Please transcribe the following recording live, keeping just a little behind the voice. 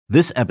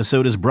This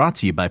episode is brought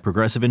to you by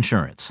Progressive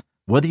Insurance.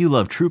 Whether you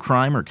love true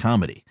crime or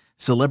comedy,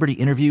 celebrity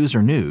interviews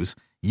or news,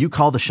 you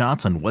call the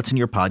shots on what's in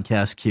your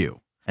podcast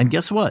queue. And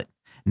guess what?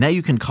 Now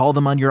you can call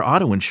them on your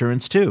auto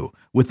insurance too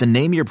with the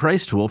Name Your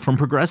Price tool from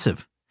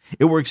Progressive.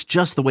 It works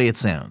just the way it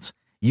sounds.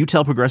 You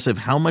tell Progressive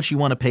how much you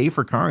want to pay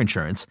for car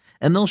insurance,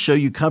 and they'll show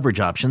you coverage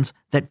options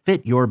that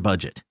fit your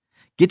budget.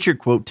 Get your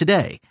quote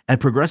today at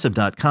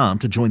Progressive.com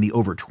to join the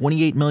over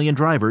 28 million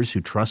drivers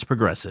who trust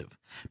Progressive.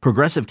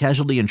 Progressive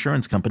Casualty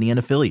Insurance Company and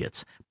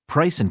Affiliates.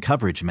 Price and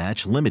coverage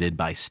match limited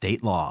by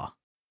state law.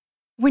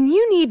 When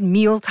you need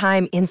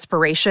mealtime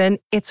inspiration,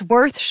 it's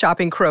worth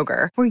shopping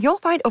Kroger, where you'll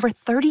find over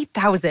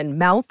 30,000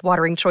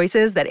 mouth-watering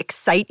choices that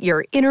excite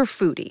your inner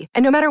foodie.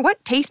 And no matter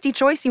what tasty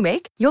choice you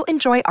make, you'll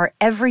enjoy our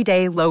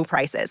everyday low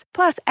prices,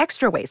 plus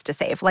extra ways to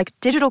save, like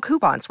digital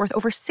coupons worth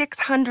over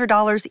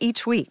 $600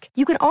 each week.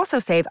 You can also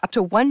save up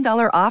to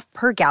 $1 off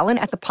per gallon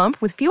at the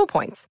pump with fuel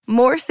points.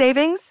 More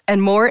savings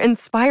and more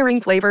inspiring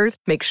flavors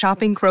make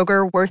shopping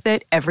Kroger worth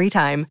it every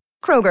time.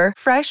 Kroger,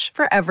 fresh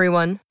for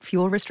everyone.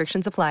 Fuel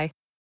restrictions apply.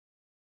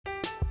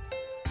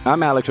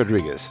 I'm Alex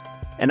Rodriguez.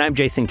 And I'm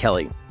Jason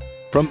Kelly.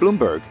 From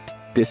Bloomberg,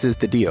 this is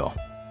The Deal.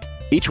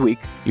 Each week,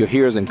 you'll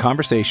hear us in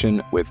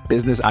conversation with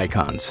business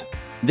icons.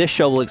 This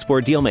show will explore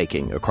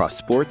deal-making across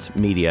sports,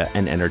 media,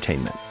 and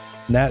entertainment.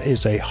 That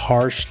is a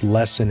harsh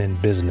lesson in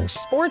business.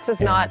 Sports is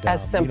not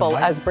as simple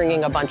as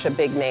bringing a bunch of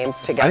big names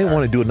together. I didn't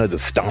want to do another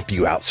stomp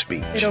you out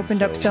speech. It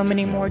opened up so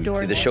many more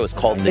doors. The show is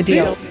called The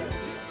Deal.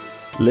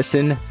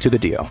 Listen to The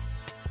Deal.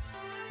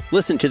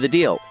 Listen to The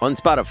Deal on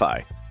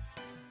Spotify.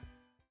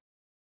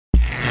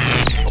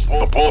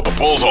 The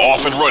Bulls are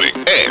off and running,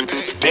 and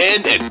Dan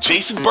and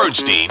Jason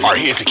Bernstein are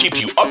here to keep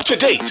you up to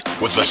date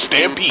with the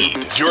Stampede.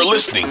 You're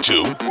listening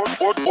to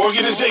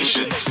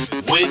Organizations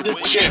Win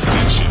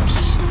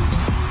Championships.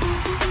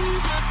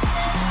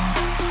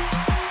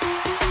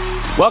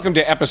 Welcome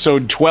to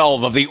episode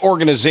 12 of the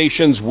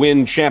Organizations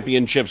Win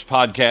Championships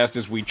podcast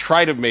as we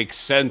try to make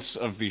sense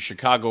of the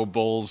Chicago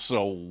Bulls,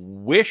 so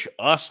wish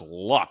us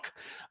luck.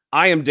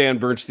 I am Dan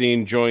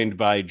Bernstein, joined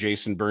by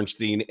Jason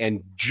Bernstein,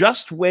 and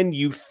just when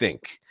you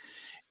think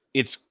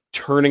it's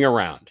turning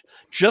around,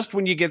 just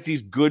when you get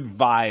these good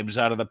vibes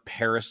out of the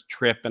Paris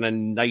trip and a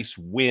nice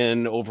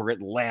win over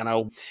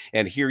Atlanta,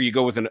 and here you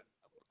go with an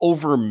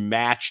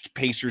overmatched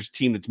Pacers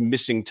team that's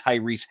missing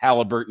Tyrese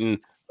Halliburton.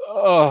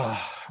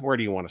 Where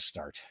do you want to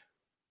start?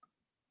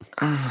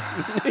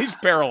 He's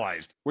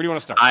paralyzed. Where do you want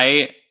to start?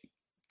 I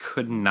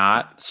could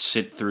not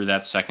sit through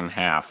that second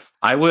half.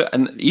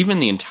 And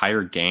even the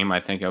entire game, I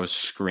think I was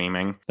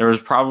screaming. There were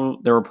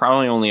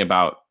probably only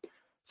about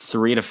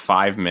 3 to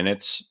 5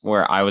 minutes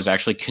where I was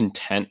actually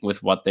content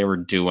with what they were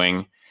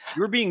doing.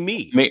 You were being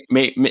me.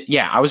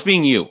 Yeah, I was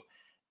being you.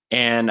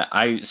 And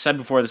I said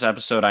before this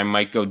episode, I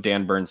might go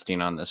Dan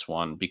Bernstein on this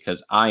one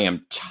because I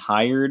am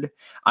tired.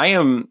 I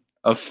am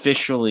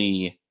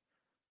officially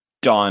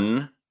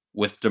done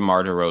with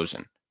DeMar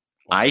DeRozan.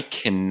 I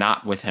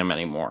cannot with him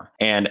anymore.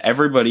 And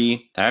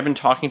everybody that I've been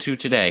talking to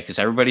today, because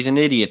everybody's an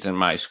idiot in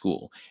my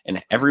school,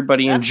 and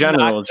everybody in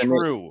general is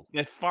true.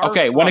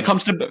 Okay, when it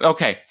comes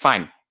to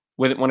fine.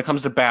 When it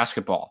comes to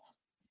basketball,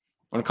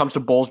 when it comes to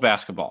Bulls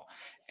basketball,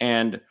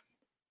 and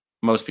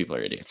most people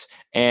are idiots,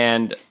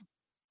 and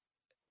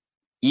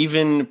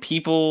even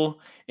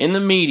people in the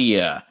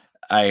media.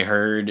 I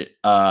heard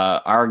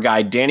our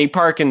guy Danny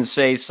Parkins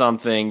say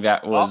something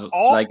that was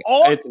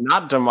it's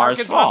not DeMar's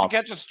Parkins fault. Wants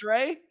to catch a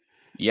stray?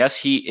 Yes,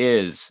 he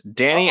is.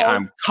 Danny,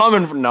 I'm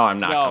coming from. No, I'm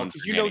not coming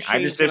from Danny.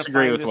 I just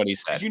disagree with what he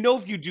said. You know,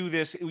 if you do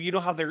this, you know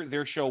how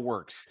their show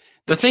works.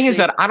 The thing is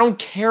that I don't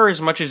care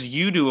as much as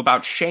you do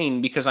about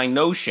Shane because I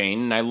know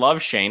Shane and I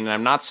love Shane and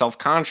I'm not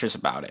self-conscious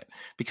about it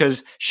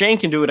because Shane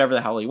can do whatever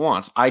the hell he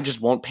wants. I just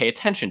won't pay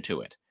attention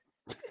to it.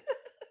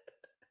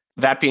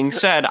 That being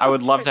said, I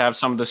would love to have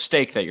some of the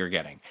steak that you're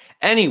getting.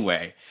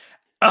 Anyway,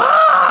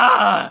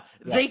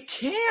 they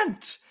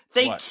can't.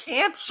 They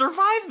can't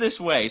survive this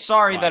way.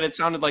 Sorry that it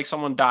sounded like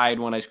someone died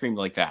when I screamed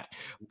like that.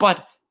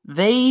 But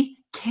they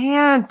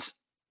can't.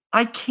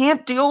 I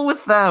can't deal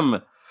with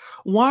them.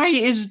 Why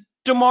is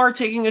DeMar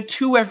taking a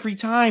 2 every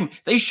time?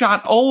 They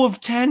shot 0 of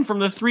 10 from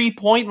the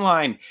 3-point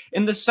line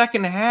in the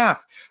second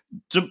half.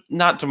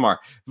 Not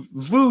DeMar.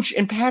 Vooch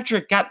and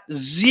Patrick got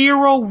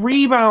 0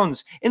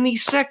 rebounds in the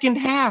second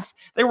half.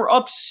 They were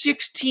up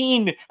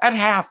 16 at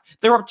half.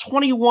 They were up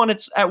 21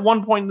 at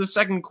one point in the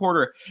second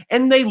quarter.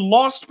 And they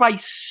lost by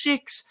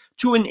 6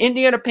 to an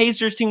Indiana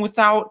Pacers team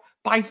without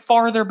by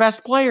far their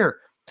best player.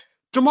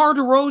 DeMar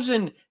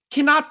DeRozan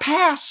cannot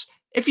pass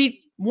if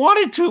he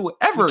wanted to,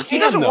 ever. He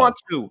doesn't want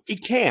to. He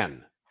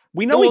can.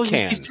 We know he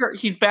can.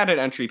 He's bad at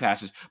entry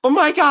passes. But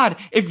my God,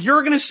 if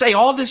you're going to say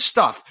all this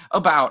stuff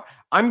about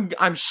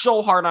I'm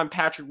so hard on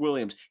Patrick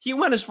Williams. He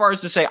went as far as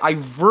to say, I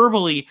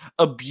verbally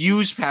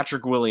abused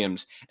Patrick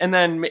Williams. And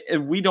then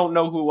we don't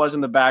know who it was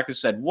in the back who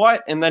said,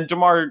 what? And then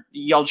DeMar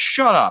yelled,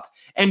 shut up.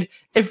 And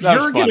if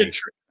you're going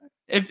to,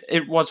 if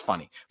it was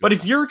funny, but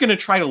if you're going to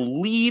try to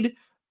lead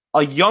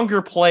a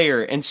younger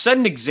player and set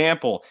an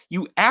example.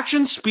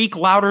 Actions speak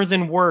louder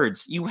than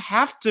words. You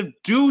have to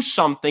do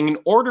something in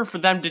order for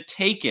them to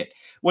take it.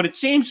 What it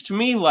seems to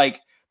me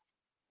like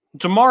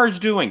DeMar is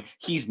doing,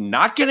 he's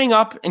not getting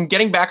up and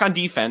getting back on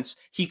defense.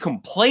 He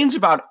complains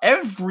about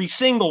every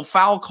single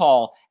foul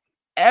call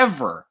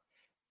ever.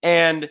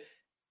 And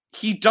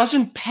he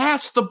doesn't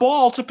pass the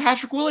ball to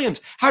Patrick Williams.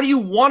 How do you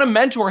want to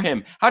mentor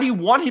him? How do you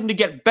want him to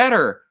get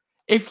better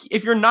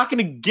if you're not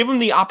going to give him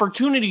the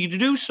opportunity to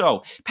do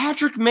so?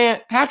 Patrick's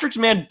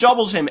man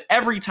doubles him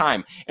every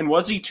time. And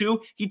what's he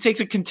do? He takes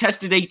a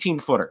contested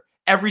 18-footer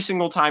every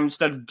single time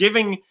instead of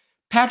giving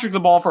Patrick the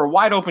ball for a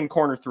wide open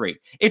corner three.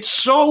 It's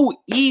so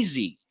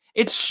easy.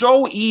 It's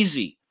so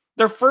easy.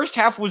 Their first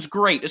half was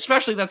great,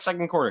 especially that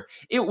second quarter.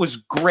 It was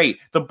great.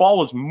 The ball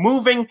was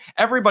moving.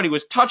 Everybody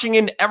was touching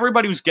it.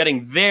 Everybody was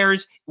getting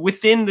theirs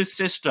within the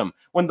system.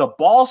 When the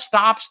ball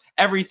stops,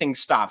 everything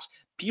stops.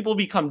 People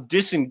become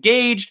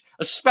disengaged,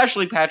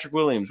 especially Patrick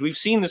Williams. We've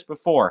seen this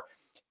before.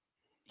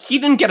 He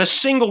didn't get a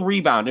single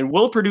rebound, and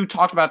Will Perdue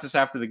talked about this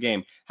after the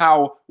game,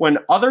 how when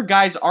other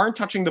guys aren't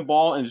touching the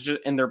ball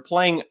and they're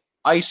playing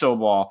ISO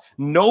ball,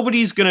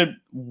 nobody's going to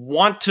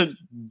want to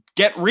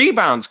get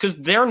rebounds because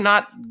they're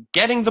not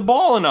getting the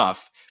ball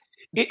enough.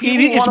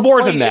 It's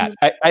more than that.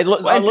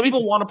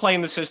 People want to play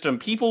in the system.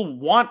 People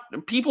want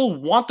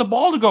the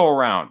ball to go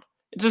around.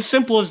 It's as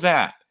simple as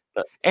that.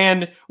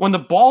 And when the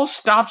ball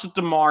stops with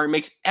DeMar, it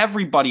makes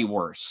everybody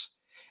worse.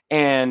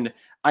 And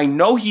I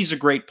know he's a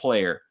great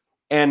player.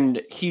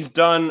 And he's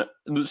done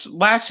this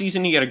last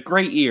season. He had a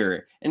great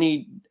year, and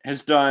he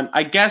has done.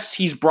 I guess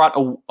he's brought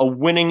a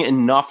winning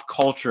enough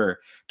culture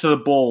to the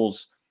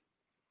Bulls.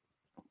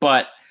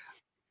 But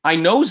I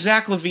know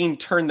Zach LaVine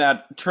turned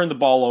the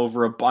ball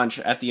over a bunch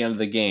at the end of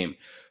the game.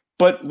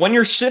 But when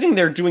you're sitting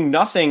there doing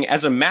nothing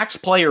as a max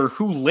player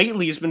who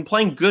lately has been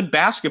playing good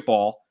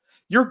basketball,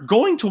 you're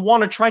going to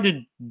want to try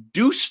to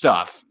do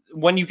stuff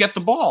when you get the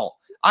ball.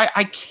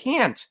 I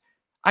can't.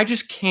 I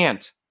just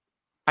can't.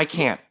 I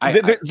can't.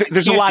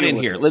 There's a lot in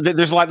here.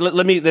 There's a lot.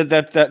 Let me.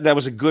 That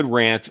was a good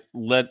rant.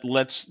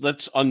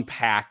 Let's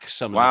unpack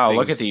some. Wow, of the things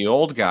look at the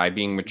old guy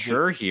being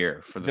mature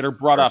here for that are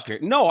brought up here.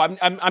 No,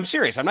 I'm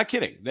serious. I'm not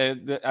kidding.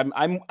 I'm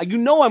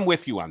I'm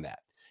with you on that.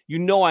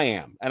 I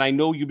am, and I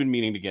know you've been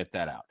meaning to get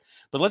that out.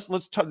 But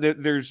let's talk.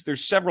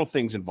 There's several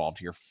things involved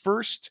here.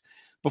 First,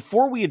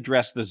 before we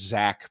address the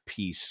Zach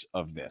piece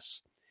of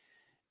this,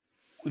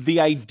 the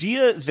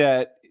idea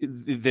that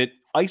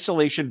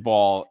isolation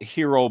ball,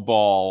 hero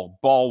ball,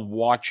 ball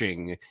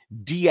watching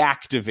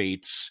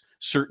deactivates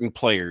certain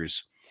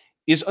players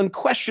is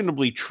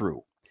unquestionably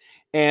true.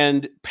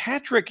 And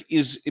Patrick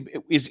is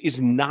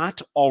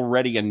not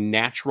already a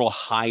natural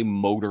high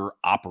motor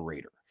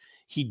operator.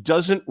 He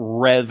doesn't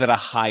rev at a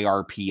high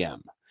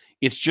RPM.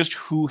 It's just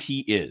who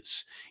he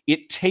is.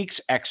 It takes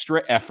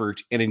extra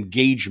effort and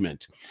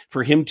engagement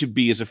for him to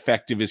be as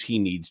effective as he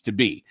needs to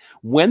be.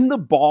 When the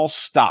ball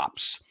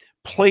stops,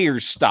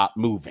 players stop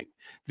moving.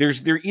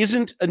 There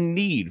isn't a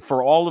need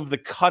for all of the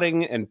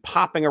cutting and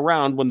popping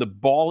around when the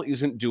ball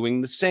isn't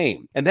doing the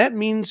same. And that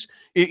means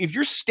if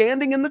you're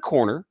standing in the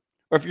corner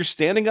or if you're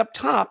standing up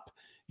top,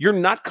 you're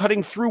not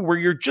cutting through where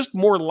you're just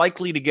more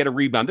likely to get a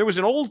rebound. There was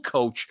an old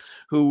coach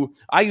who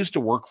I used to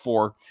work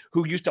for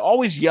who used to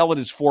always yell at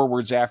his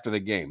forwards after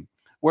the game,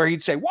 where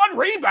he'd say, one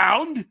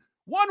rebound.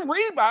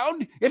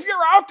 If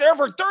you're out there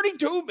for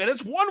 32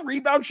 minutes, one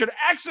rebound should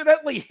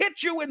accidentally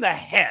hit you in the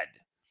head.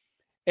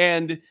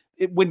 And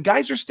when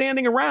guys are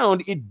standing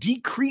around, it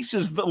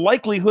decreases the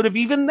likelihood of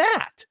even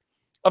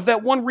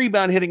that one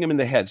rebound hitting him in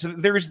the head. So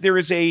there's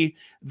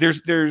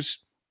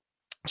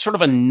sort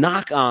of a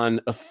knock-on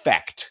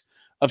effect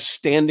of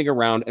standing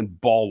around and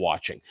ball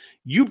watching.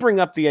 You bring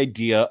up the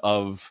idea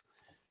of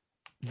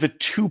the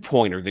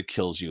two-pointer that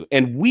kills you.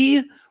 And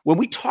when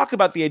we talk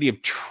about the idea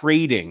of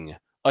trading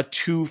a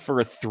 2 for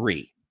a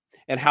 3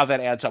 and how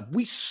that adds up,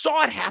 we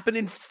saw it happen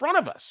in front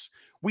of us.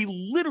 We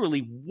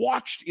literally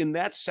watched in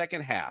that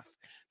second half.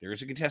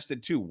 There's a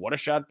contested 2. What a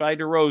shot by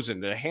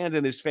DeRozan. A hand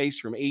in his face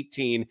from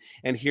 18.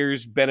 And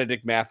here's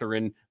Benedict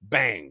Mathurin.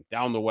 Bang.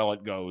 Down the well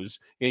it goes.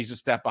 And he's a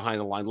step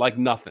behind the line like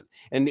nothing.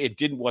 And it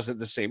wasn't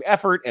the same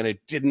effort. And it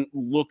didn't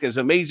look as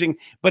amazing.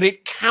 But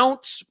it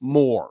counts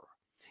more.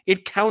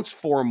 It counts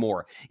for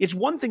more. It's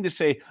one thing to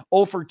say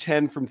 0 for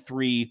 10 from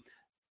 3.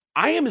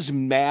 I am as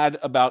mad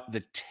about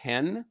the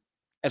 10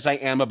 as I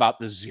am about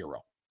the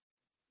 0.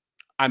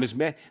 I'm as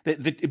mad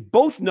that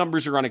both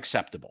numbers are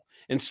unacceptable.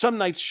 And some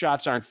nights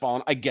shots aren't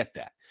falling. I get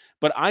that.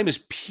 But I'm as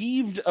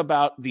peeved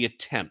about the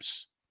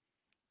attempts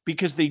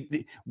because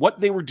what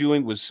they were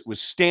doing was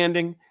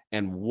standing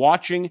and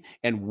watching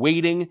and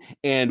waiting.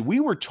 And we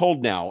were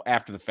told now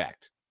after the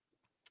fact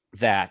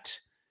that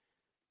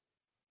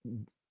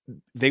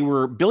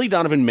Billy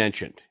Donovan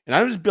mentioned, and I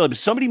don't know if it was Billy, but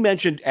somebody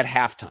mentioned at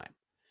halftime,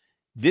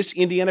 this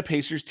Indiana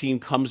Pacers team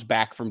comes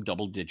back from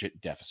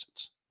double-digit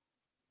deficits.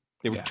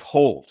 They were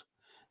told.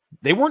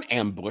 They weren't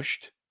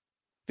ambushed.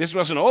 This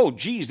wasn't, oh,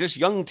 geez, this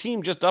young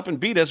team just up and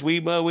beat us. We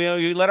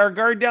let our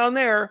guard down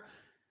there.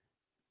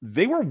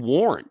 They were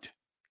warned.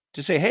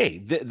 to say, hey,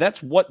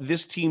 that's what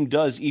this team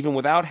does even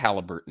without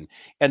Halliburton.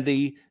 And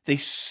they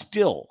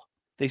still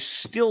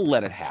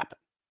let it happen.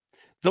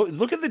 Though,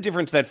 look at the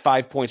difference that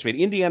 5 points made.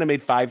 Indiana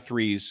made 5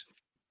 threes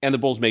and the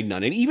Bulls made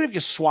none. And even if you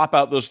swap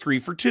out those 3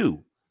 for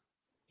 2,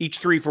 each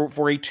 3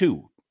 for a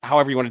 2,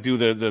 however you want to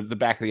do the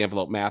back of the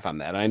envelope math on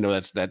that. I know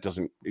that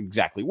doesn't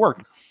exactly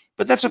work,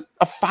 but that's a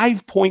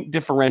 5-point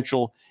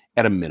differential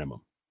at a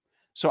minimum.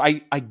 So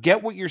I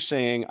get what you're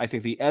saying. I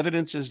think the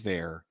evidence is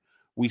there.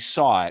 We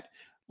saw it.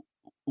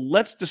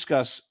 Let's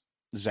discuss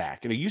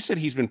Zach. You said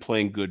he's been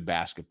playing good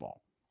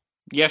basketball.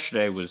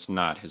 Yesterday was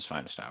not his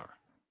finest hour.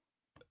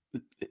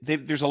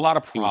 There's a lot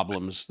of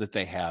problems that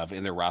they have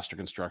in their roster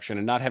construction,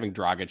 and not having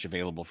Dragic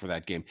available for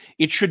that game.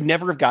 It should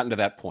never have gotten to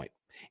that point.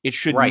 It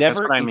should never. That's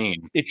what I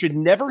mean. It should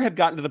never have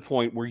gotten to the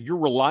point where you're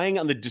relying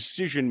on the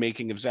decision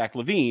making of Zach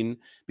LaVine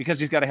because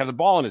he's got to have the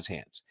ball in his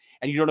hands,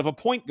 and you don't have a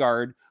point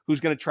guard who's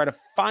going to try to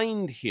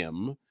find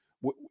him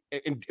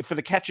for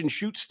the catch and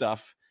shoot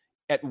stuff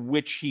at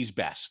which he's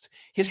best.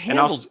 His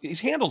handle's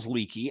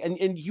leaky,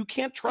 and you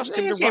can't trust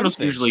him. His handle's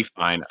usually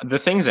fine. The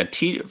thing is that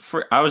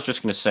I was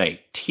just going to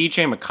say,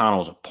 TJ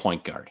McConnell is a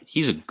point guard.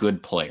 He's a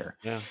good player.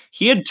 Yeah.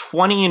 He had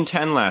 20 and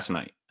 10 last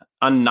night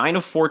on 9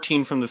 of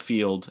 14 from the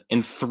field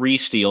and 3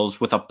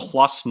 steals with a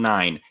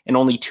 +9 and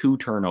only 2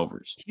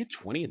 turnovers. He had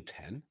 20 and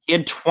 10? He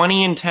had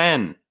 20 and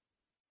 10.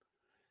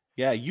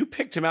 Yeah, you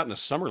picked him out in a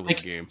summer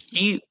league game.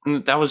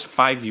 That was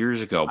 5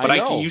 years ago. But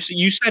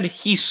you said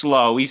he's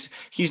slow. He's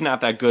not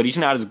that good. He's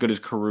not as good as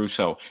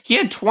Caruso. He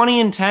had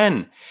 20 and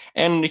 10,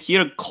 and he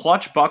had a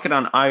clutch bucket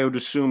on Ayo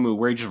Dosunmu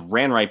where he just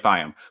ran right by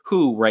him.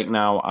 Who right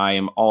now I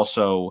am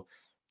also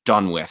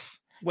done with.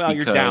 Well,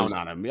 you're down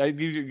on him.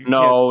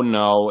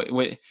 No.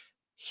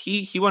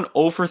 He went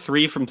 0 for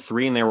 3 from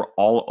 3, and they were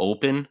all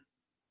open.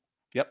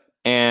 Yep.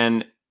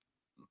 And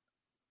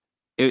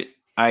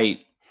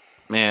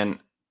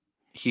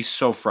he's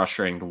so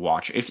frustrating to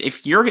watch.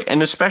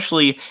 And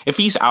especially if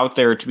he's out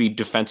there to be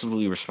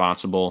defensively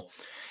responsible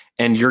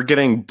and you're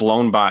getting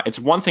blown by, it's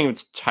one thing if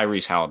it's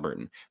Tyrese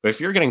Halliburton, but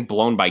if you're getting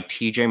blown by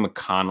TJ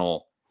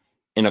McConnell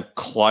in a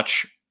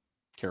clutch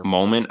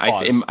moment,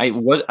 you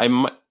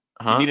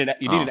need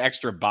an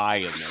extra buy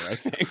in there, I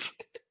think.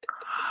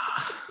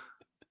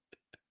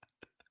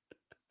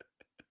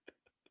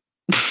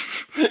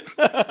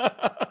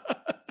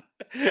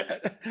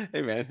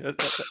 Hey man,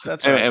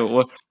 that's right.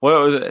 What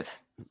was it?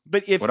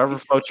 But whatever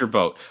floats your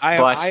boat.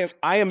 I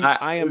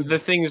am. The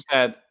thing is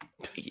that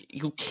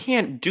you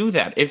can't do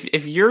that.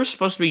 If you're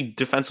supposed to be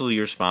defensively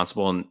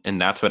responsible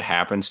and that's what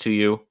happens to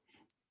you,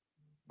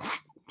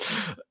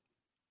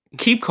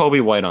 keep Kobe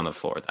White on the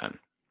floor then.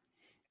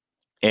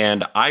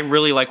 And I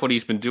really like what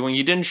he's been doing.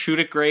 He didn't shoot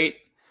it great,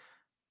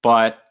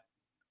 but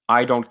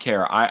I don't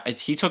care.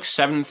 He took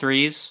 7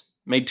 threes,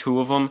 made 2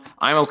 of them.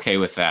 I'm okay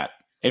with that.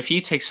 If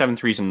he takes 7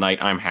 threes a night,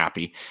 I'm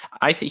happy.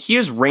 I think he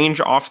has range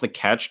off the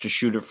catch to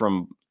shoot it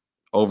from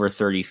over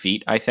 30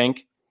 feet, I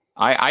think.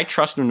 I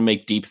trust him to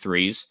make deep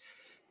threes.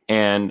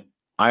 And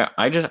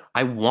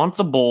I want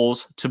the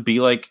Bulls to be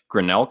like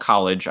Grinnell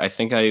College. I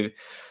think I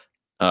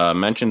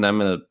mentioned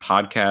them in a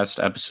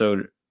podcast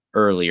episode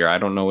earlier. I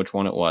don't know which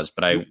one it was,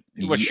 but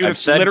shoot a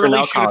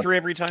 3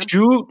 every time?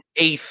 Shoot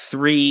a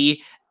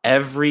 3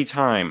 every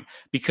time.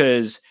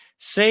 Because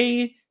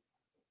say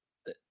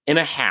in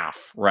a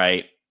half,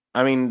 right?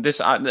 I mean,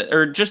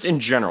 or just in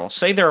general,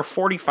 say there are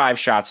 45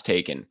 shots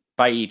taken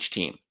by each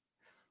team.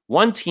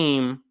 One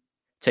team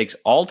takes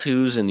all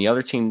 2s and the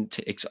other team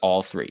takes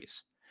all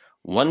 3s.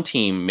 One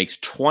team makes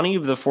 20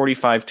 of the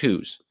 45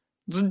 2s.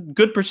 It's a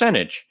good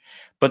percentage.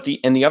 But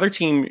the other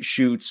team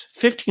shoots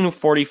 15 of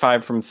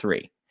 45 from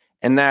 3.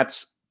 And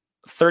that's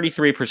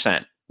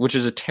 33%, which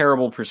is a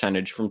terrible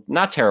percentage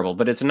not terrible,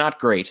 but it's not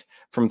great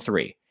from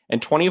 3.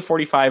 And 20 of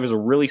 45 is a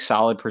really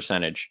solid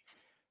percentage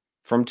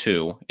from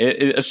 2,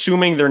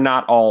 assuming they're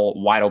not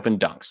all wide open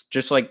dunks,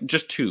 just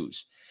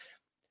 2s.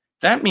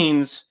 That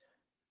means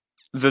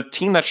the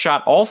team that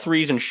shot all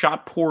 3s and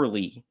shot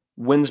poorly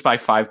wins by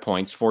 5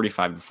 points,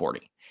 45-40.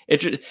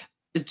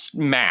 It's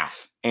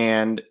math,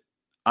 and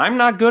I'm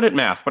not good at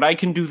math, but I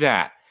can do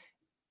that.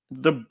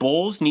 The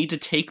Bulls need to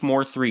take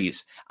more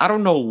 3s. I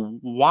don't know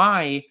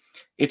why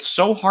it's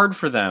so hard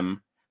for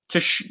them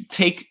to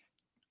take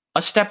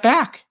a step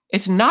back.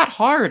 It's not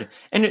hard,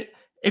 and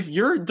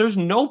there's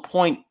no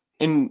point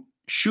in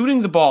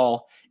shooting the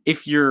ball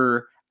if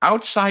you're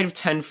outside of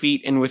 10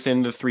 feet and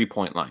within the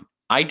 3-point line.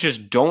 I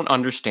just don't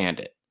understand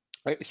it.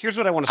 Here's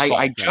what I want to solve.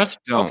 I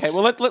just don't. Okay,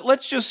 well,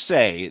 let's just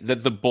say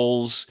that the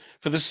Bulls,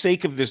 for the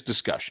sake of this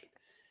discussion,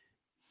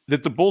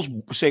 that the Bulls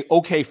say,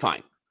 okay,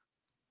 fine.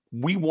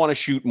 We want to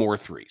shoot more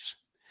 3s.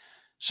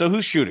 So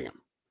who's shooting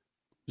them?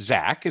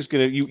 Zach is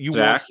going to, you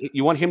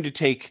want him to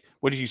take,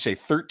 what did you say,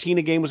 13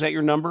 a game? Was that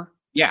your number?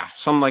 Yeah,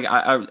 something like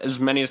as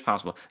many as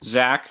possible.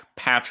 Zach,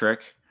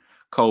 Patrick,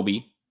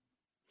 Kobe.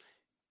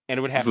 And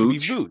it would have to be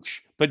Vooch.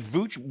 But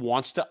Vooch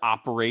wants to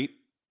operate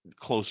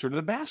closer to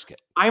the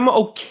basket. I'm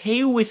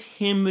okay with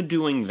him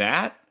doing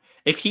that.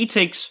 If he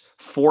takes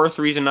 4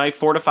 threes a night,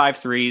 4 to 5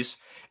 threes,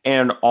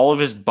 And all of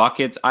his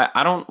buckets,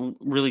 I don't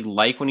really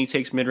like when he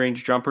takes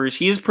mid-range jumpers.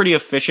 He is pretty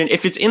efficient.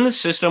 If it's in the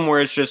system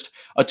where it's just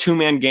a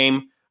two-man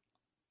game,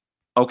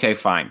 okay,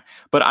 fine.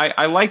 But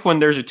I like when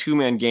there's a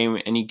two-man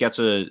game and he gets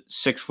a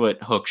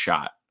 6-foot hook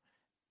shot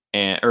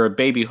or a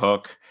baby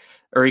hook,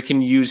 or he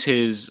can use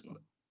his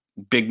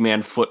big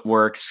man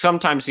footwork.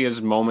 Sometimes he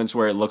has moments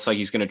where it looks like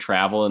he's going to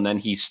travel and then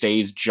he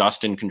stays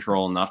just in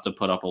control enough to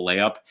put up a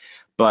layup.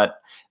 But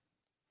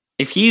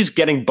if he's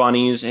getting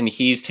bunnies and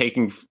he's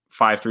taking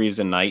 5 threes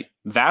a night,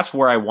 that's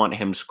where I want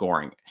him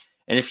scoring.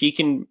 And if he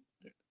can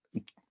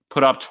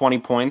put up 20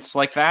 points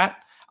like that,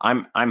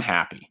 I'm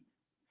happy.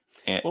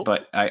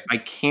 But I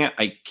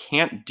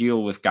can't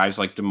deal with guys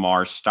like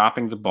DeMar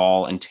stopping the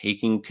ball and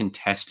taking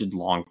contested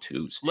long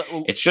twos.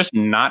 It's just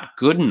not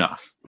good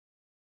enough.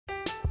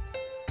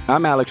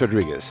 I'm Alex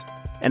Rodriguez.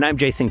 And I'm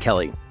Jason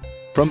Kelly.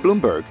 From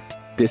Bloomberg,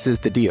 this is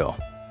The Deal.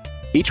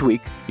 Each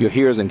week, you'll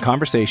hear us in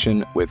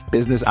conversation with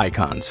business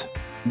icons.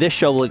 This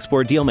show will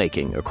explore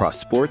deal-making across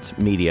sports,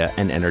 media,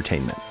 and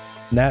entertainment.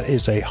 That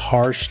is a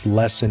harsh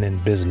lesson in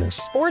business.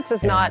 Sports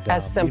is not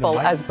as simple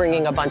as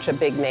bringing a bunch of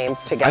big names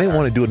together. I didn't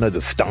want to do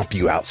another stomp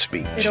you out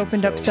speech. It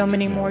opened up so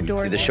many more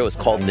doors. The show is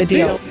called The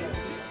Deal.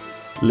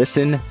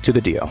 Listen to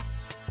The Deal.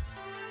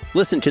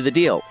 Listen to The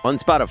Deal on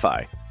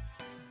Spotify.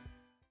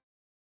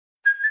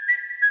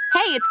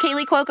 Hey, it's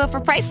Kaylee Cuoco for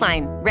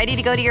Priceline. Ready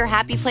to go to your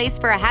happy place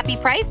for a happy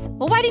price?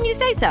 Well, why didn't you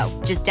say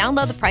so? Just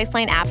download the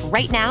Priceline app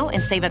right now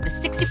and save up to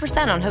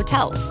 60% on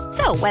hotels.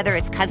 So whether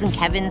it's Cousin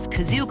Kevin's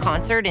Kazoo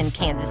Concert in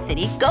Kansas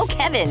City, go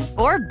Kevin,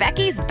 or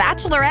Becky's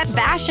Bachelorette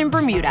Bash in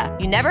Bermuda,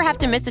 you never have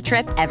to miss a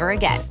trip ever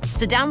again.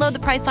 So download the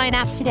Priceline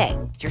app today.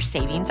 Your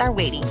savings are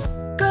waiting.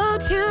 Go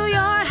to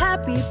your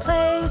happy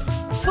place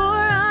for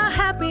a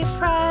happy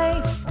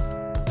price.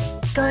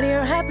 Go to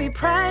your happy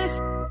price,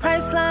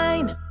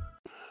 Priceline.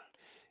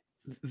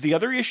 The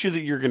other issue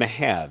that you're going to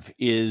have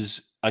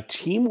is a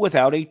team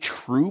without a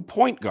true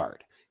point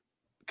guard,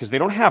 because they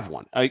don't have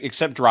one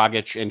except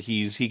Dragic, and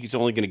he's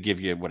only going to give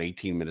you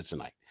 18 minutes a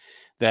night.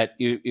 That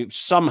if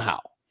somehow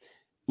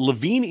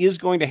LaVine is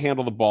going to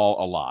handle the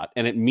ball a lot,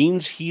 and it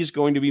means he's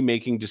going to be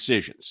making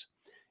decisions.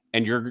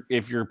 And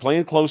if you're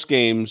playing close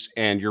games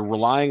and you're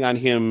relying on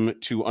him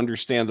to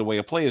understand the way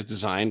a play is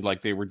designed,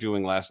 like they were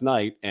doing last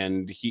night,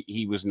 and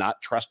he was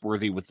not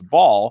trustworthy with the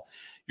ball,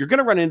 you're going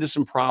to run into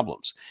some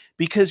problems,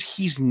 because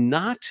he's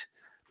not.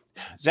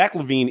 Zach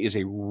LaVine is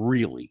a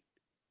really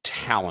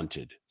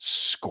talented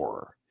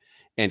scorer,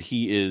 and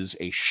he is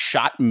a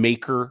shot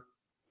maker.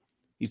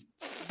 He's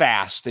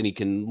fast and he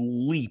can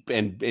leap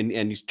and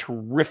he's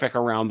terrific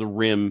around the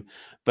rim,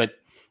 but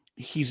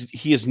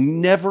he has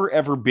never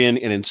ever been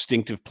an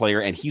instinctive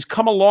player, and he's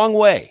come a long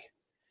way.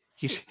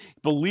 He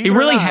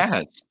really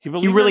has.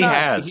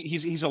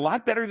 He's a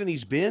lot better than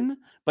he's been,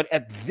 but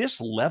at this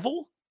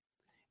level,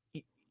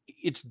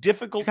 it's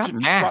difficult to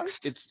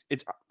trust.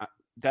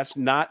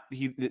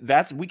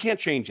 We can't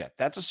change that.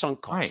 That's a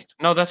sunk cost. Right.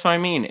 No, that's what I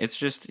mean. It's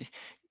just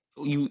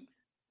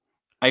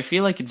I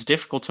feel like it's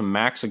difficult to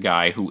max a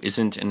guy who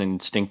isn't an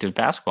instinctive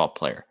basketball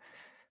player,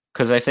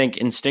 because I think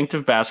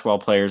instinctive basketball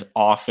players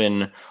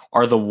often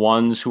are the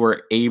ones who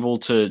are able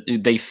to.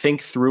 They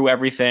think through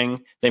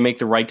everything. They make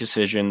the right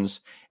decisions,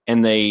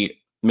 and they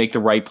make the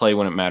right play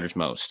when it matters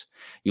most.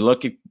 You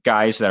look at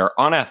guys that are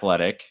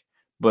unathletic,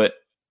 but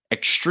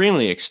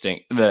extremely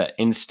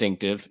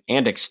instinctive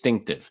and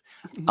extinctive.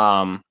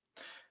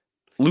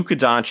 Luka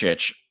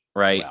Doncic,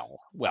 right?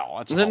 Well,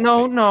 that's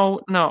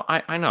no.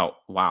 I know.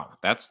 Wow,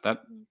 that's a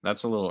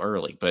little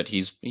early, but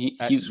he's you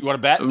want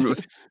to bet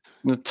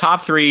the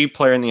top 3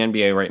 player in the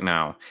NBA right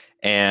now,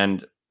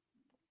 and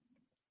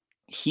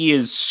he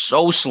is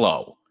so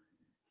slow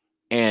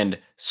and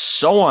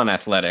so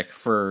unathletic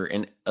for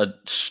a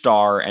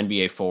star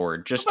NBA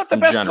forward. Just about the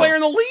best player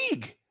in the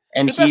league,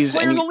 and the best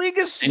player in the league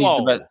is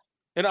slow.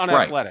 And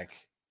unathletic.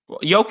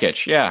 Right.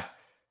 Jokic, yeah.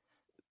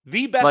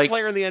 The best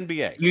player in the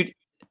NBA.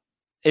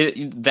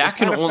 That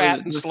can only fat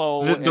and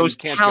slow. Those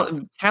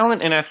talent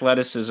and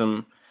athleticism,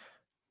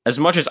 as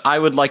much as I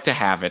would like to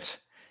have it,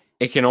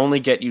 it can only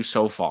get you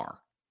so far.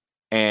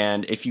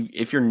 And if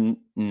you're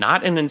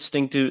not an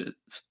instinctive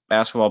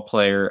basketball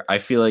player, I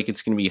feel like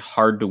it's going to be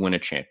hard to win a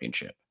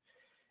championship.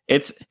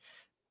 It's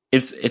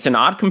an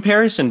odd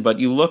comparison, but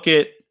you look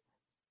at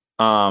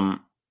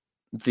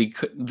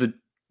the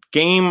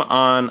game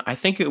on, I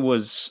think it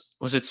was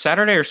it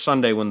Saturday or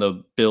Sunday when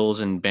the Bills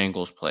and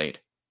Bengals played?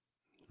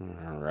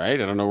 All right.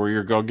 I don't know where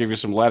you're going. Give you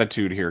some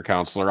latitude here,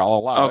 counselor. I'll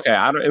allow it.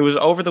 Okay. It was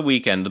over the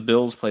weekend. The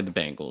Bills played the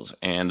Bengals,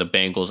 and the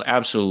Bengals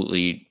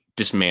absolutely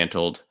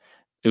dismantled.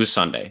 It was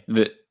Sunday.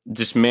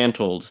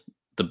 Dismantled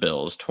the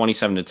Bills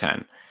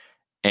 27-10.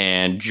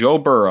 And Joe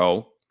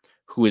Burrow,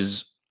 who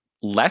is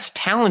less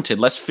talented,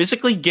 less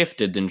physically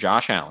gifted than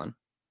Josh Allen,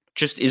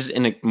 just is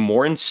a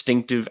more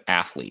instinctive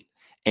athlete.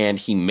 And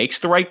he makes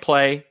the right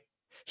play.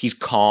 He's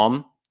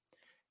calm,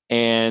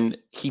 and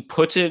he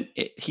puts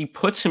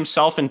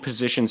himself in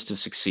positions to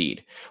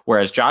succeed.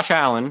 Whereas Josh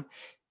Allen,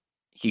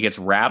 he gets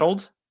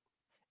rattled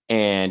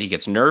and he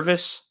gets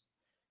nervous,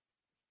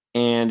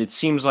 and it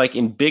seems like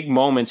in big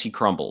moments he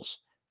crumbles.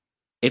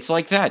 It's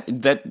like that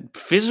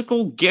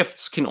physical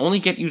gifts can only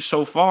get you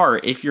so far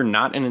if you're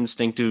not an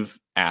instinctive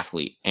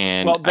athlete.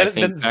 And I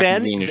think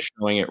Zach LaVine is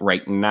showing it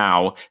right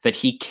now that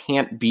he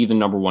can't be the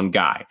number one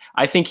guy.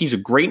 I think he's a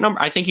great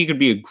I think he could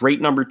be a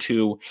great number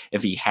 2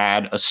 if he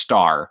had a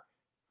star,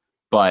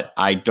 but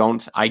I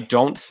don't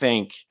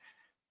think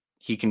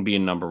he can be a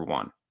number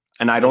 1.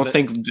 And I don't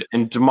think,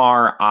 and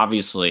DeMar,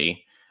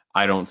 obviously,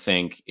 I don't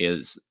think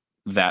is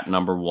that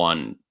number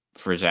 1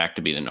 for Zach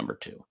to be the number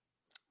 2.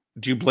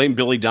 Do you blame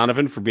Billy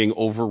Donovan for being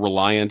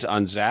over-reliant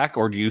on Zach,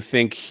 or do you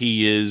think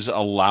he is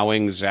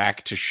allowing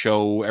Zach to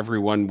show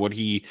everyone what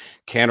he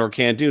can or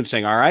can't do and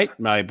saying, all right,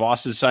 my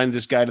boss has signed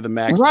this guy to the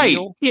max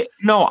deal? Yeah,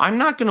 no, I'm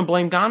not going to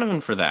blame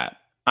Donovan for that.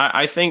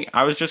 I think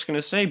I was just going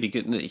to say,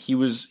 because he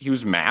was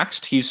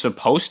maxed. He's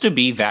supposed to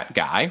be that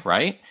guy,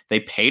 right? They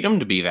paid him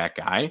to be that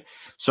guy.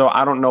 So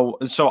I don't know.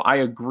 So I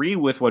agree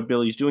with what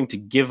Billy's doing to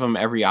give him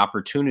every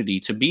opportunity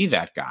to be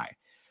that guy.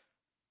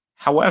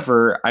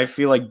 However, I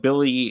feel like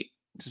Billy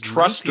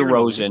trusts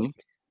DeRozan.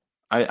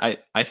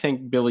 I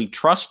think Billy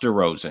trusts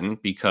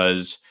DeRozan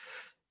because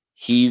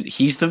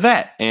he's the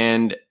vet,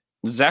 and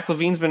Zach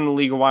LaVine's been in the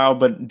league a while,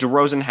 but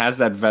DeRozan has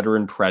that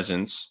veteran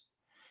presence,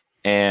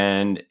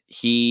 and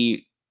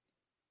he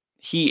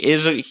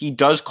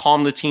does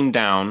calm the team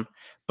down,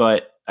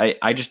 but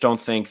I just don't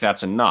think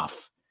that's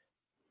enough.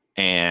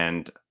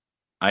 And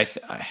I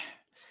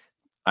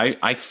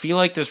feel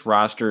like this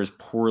roster is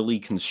poorly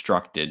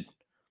constructed,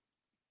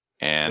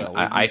 and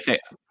I think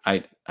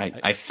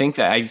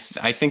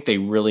they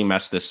really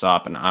messed this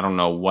up, and I don't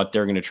know what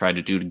they're going to try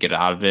to do to get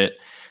out of it,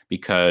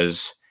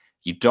 because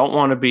you don't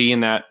want to be in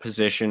that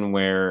position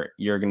where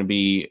you're going to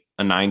be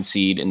a 9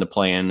 seed in the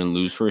play-in and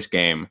lose first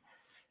game,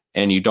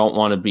 and you don't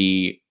want to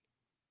be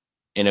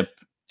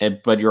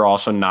but you're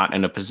also not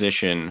in a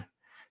position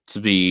to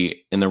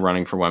be in the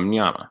running for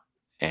Wembanyama,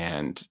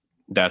 and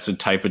that's a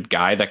type of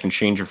guy that can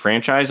change your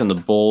franchise, and the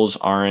Bulls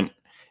aren't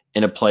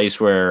in a place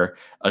where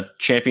a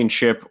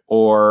championship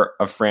or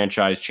a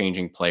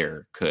franchise-changing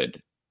player could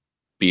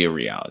be a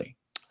reality.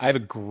 I have a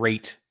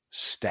great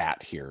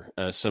stat here,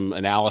 some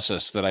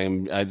analysis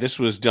that this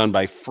was done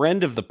by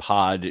friend of the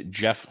pod,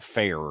 Jeff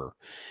Fair,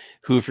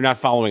 who, if you're not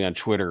following on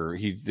Twitter,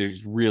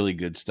 there's really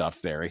good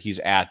stuff there. He's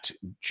at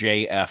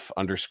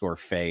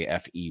JF_Fay,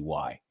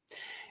 F-E-Y.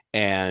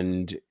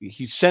 And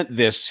he sent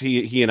this.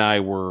 He and I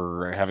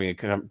were having a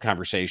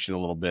conversation a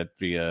little bit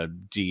via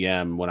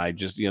DM when I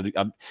just,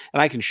 and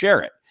I can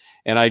share it.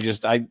 And I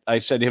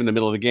said to him in the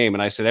middle of the game,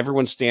 and I said,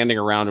 everyone's standing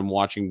around and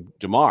watching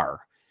DeMar.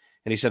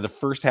 And he said the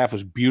first half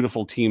was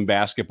beautiful team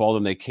basketball.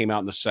 Then they came out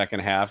in the second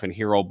half and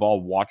hero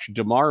ball, watch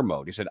DeMar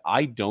mode. He said,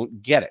 I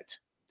don't get it.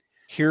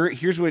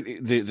 Here's what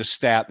the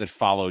stat that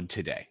followed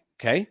today.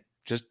 Okay.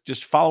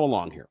 Just follow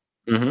along here.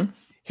 Mm-hmm.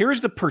 Here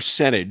is the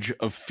percentage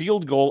of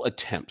field goal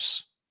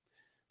attempts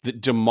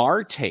that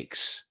DeMar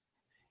takes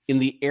in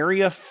the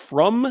area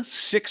from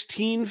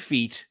 16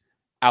 feet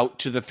out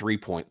to the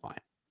 3-point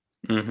line.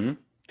 Mm-hmm.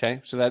 Okay,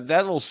 so that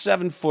little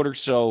 7-foot or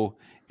so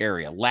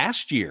area.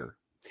 Last year,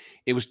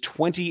 it was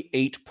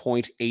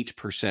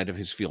 28.8% of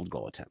his field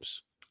goal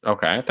attempts.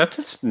 Okay,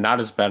 that's not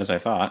as bad as I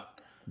thought.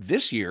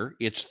 This year,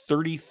 it's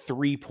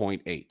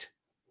 33.8.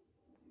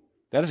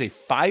 That is a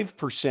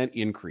 5%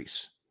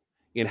 increase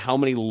in how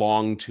many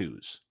long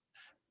twos.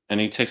 And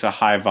he takes a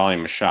high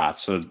volume of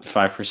shots, so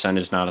 5%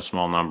 is not a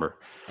small number.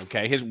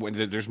 Okay,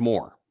 there's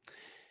more.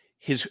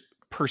 His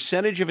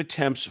percentage of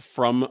attempts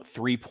from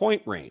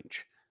 3-point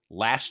range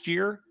last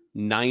year,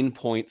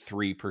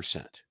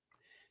 9.3%.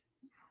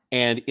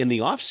 And in the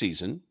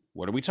offseason,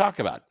 what do we talk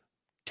about?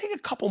 Take a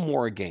couple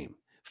more a game.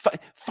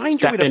 Find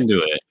step your way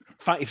into it.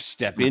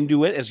 Step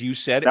into it, as you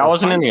said. That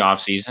wasn't in the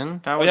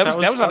offseason. That was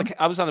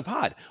I was on the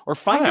pod. Or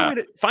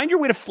find your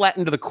way to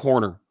flatten to the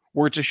corner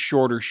where it's a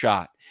shorter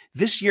shot.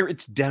 This year,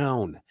 it's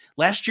down.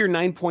 Last year,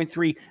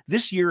 9.3.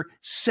 This year,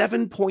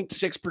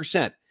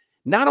 7.6%.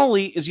 Not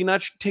only is he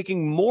not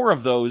taking more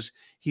of those,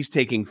 he's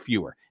taking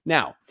fewer.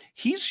 Now,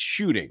 he's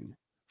shooting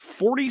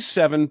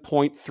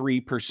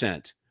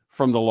 47.3%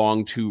 from the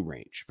long two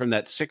range, from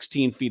that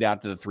 16 feet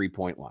out to the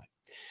 3-point line.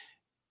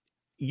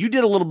 You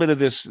did a little bit of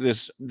this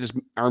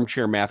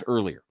armchair math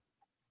earlier.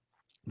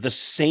 The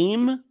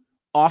same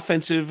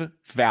offensive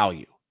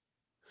value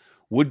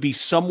would be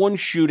someone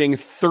shooting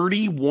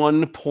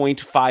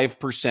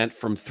 31.5%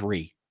 from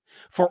 3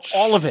 for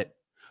all of it.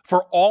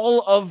 For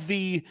all of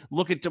the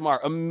look at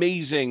DeMar,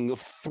 amazing,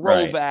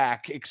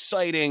 throwback,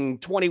 exciting,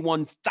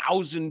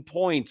 21,000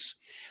 points.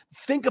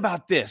 Think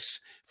about this,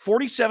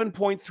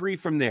 47.3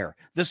 from there.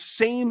 The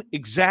same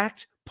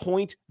exact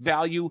point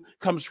value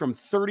comes from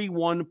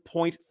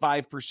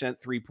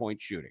 31.5%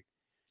 3-point shooting.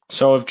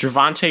 So if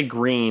Javonte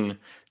Green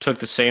took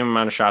the same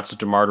amount of shots as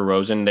DeMar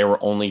DeRozan, they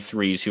were only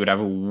threes, he would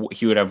have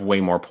way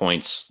more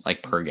points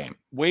per game.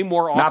 Way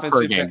more offensive, not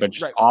per game, but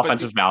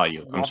offensive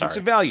value.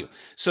 Offensive value.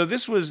 So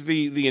this was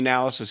the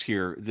analysis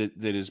here that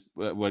is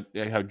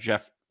how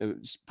Jeff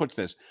puts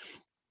this,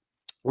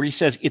 where he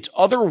says it's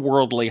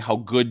otherworldly how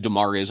good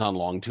DeMar is on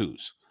long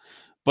twos,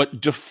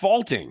 but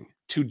defaulting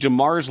to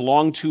DeMar's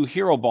long two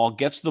hero ball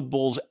gets the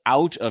Bulls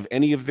out of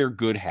any of their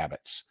good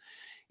habits.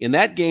 In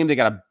that game, they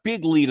got a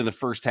big lead in the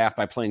first half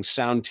by playing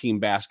sound team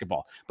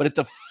basketball. But at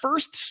the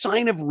first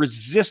sign of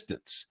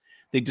resistance,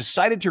 they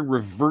decided to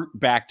revert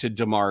back to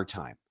DeMar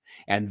time.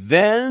 And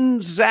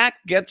then Zach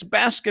gets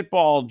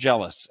basketball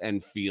jealous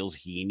and feels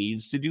he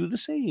needs to do the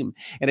same.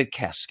 And it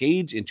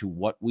cascades into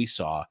what we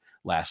saw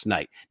last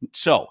night.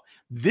 So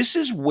this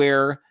is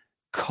where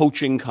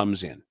coaching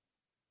comes in.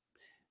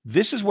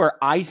 This is where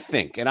I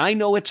think, and I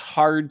know it's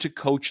hard to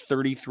coach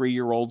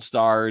 33-year-old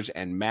stars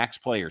and max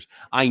players.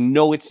 I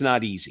know it's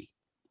not easy.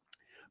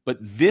 But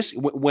this,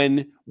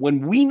 when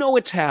we know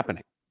it's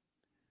happening,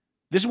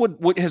 this is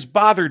what has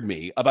bothered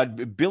me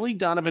about Billy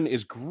Donovan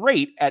is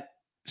great at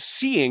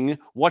seeing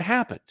what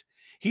happened.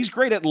 He's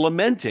great at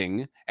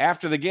lamenting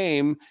after the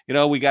game,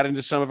 we got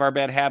into some of our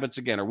bad habits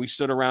again, or we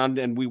stood around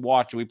and we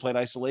watched and we played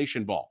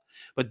isolation ball.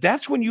 But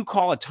that's when you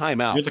call a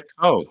timeout. You're the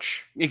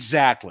coach.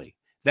 Exactly.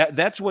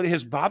 That's what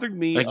has bothered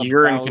me. Like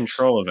you're in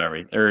control of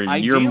everything, or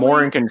you're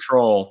more in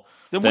control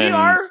than we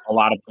are. A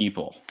lot of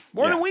people,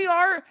 more than we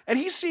are, and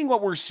he's seeing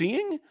what we're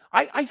seeing.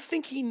 I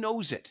think he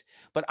knows it,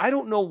 but I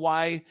don't know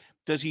why.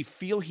 Does he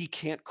feel he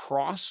can't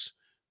cross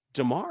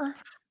DeMar?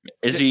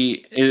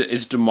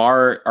 Is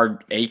DeMar our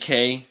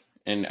AK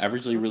and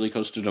Eversley really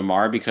close to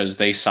DeMar because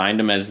they signed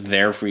him as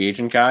their free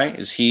agent guy?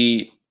 Is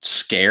he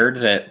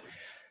scared that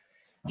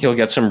he'll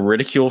get some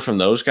ridicule from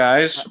those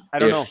guys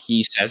if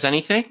he says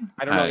anything?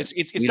 I don't know.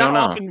 It's not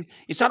often.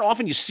 It's not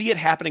often you see it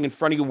happening in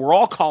front of you. We're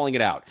all calling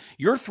it out.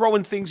 You're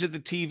throwing things at the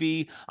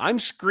TV. I'm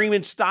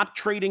screaming, "Stop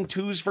trading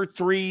twos for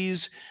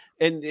threes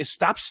and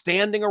stop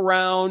standing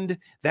around."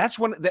 That's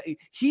when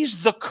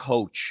he's the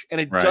coach, and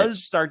it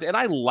does start. And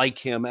I like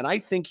him, and I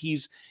think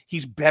he's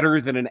better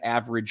than an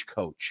average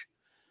coach.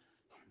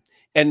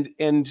 And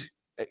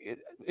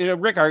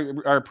Rick,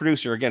 our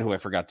producer, again, who I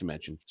forgot to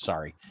mention,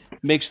 sorry,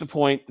 makes the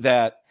point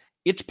that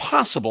it's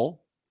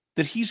possible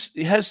that he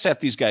has set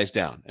these guys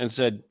down and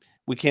said,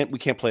 we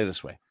can't play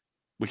this way.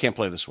 We can't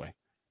play this way,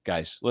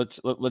 guys.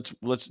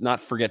 Let's not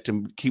forget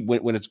to keep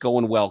when it's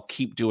going well,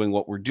 keep doing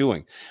what we're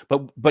doing.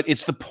 But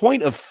it's the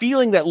point of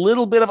feeling that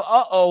little bit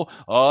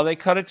of, they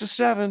cut it to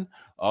 7.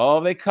 Oh,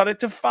 they cut it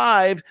to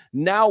 5.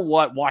 Now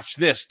what? Watch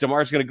this.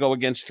 DeMar's going to go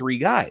against 3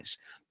 guys.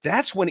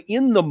 That's when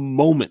in the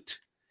moment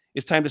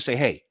it's time to say,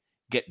 hey,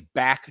 get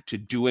back to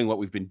doing what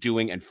we've been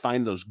doing and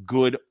find those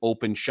good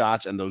open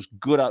shots and those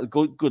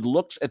good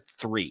looks at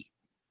 3.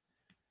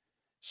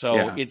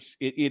 So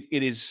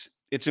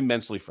it's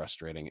immensely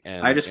frustrating.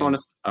 And I just want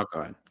to. Oh,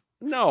 go ahead.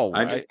 No,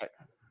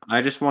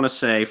 I just want to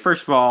say,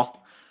 first of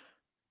all,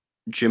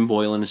 Jim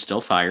Boylan is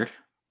still fired.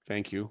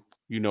 Thank you.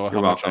 You know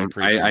how much I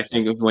appreciate. I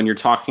think when you're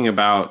talking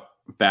about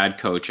bad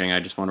coaching,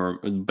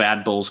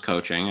 bad Bulls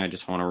coaching, I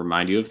just want to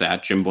remind you of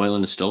that. Jim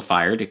Boylan is still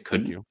fired. It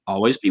could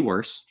always be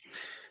worse.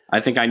 I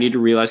think I need to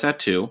realize that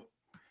too.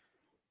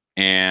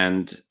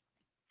 And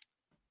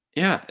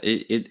yeah,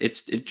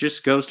 it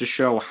just goes to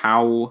show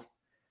how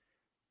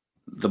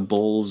the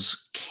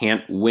Bulls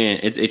can't win.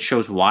 It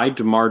shows why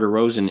DeMar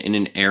DeRozan, in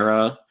an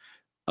era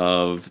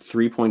of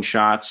 3-point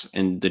shots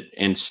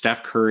and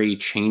Steph Curry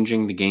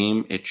changing the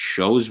game, it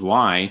shows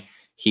why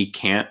he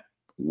can't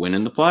win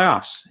in the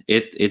playoffs.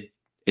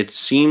 It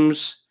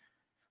seems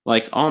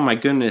like, oh my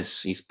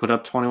goodness, he's put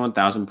up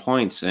 21,000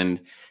 points and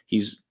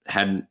he's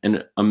had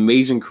an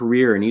amazing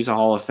career and he's a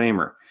Hall of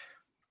Famer.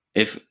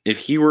 If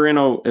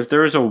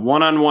there was a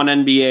one-on-one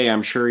NBA,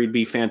 I'm sure he'd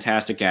be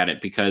fantastic at it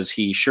because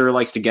he sure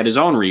likes to get his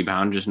own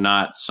rebound, just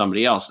not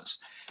somebody else's.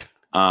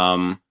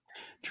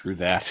 True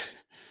that.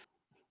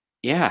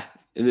 Yeah,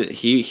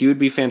 he would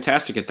be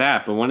fantastic at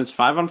that. But when it's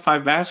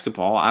 5-on-5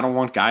 basketball, I don't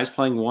want guys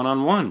playing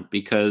one-on-one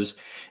because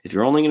if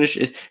you're only going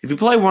to if you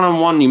play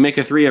one-on-one and you make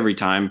a 3 every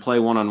time, play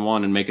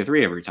one-on-one and make a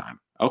 3 every time.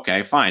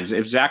 Okay, fine.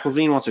 If Zach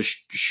LaVine wants to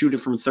shoot it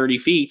from 30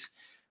 feet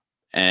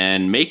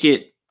and make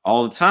it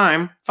all the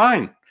time,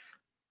 fine.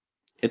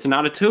 It's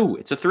not a 2,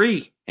 it's a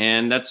 3.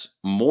 And that's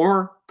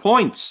more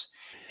points.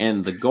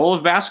 And the goal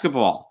of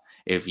basketball,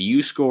 if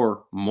you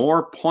score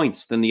more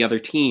points than the other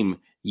team,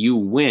 you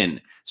win.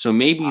 So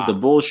maybe the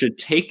Bulls should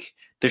take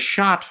the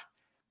shot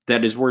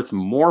that is worth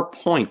more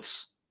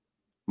points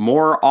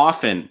more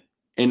often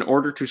in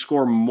order to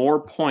score more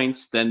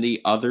points than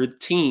the other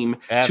team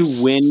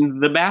to win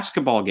the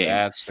basketball game.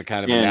 That's the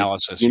kind of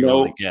analysis you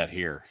really get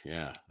here.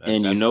 Yeah. You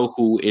know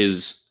who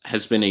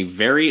has been a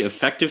very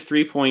effective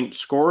 3-point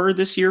scorer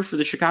this year for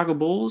the Chicago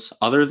Bulls,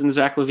 other than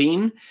Zach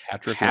LaVine?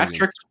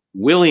 Patrick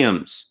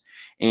Williams.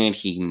 And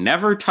he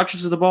never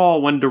touches the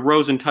ball when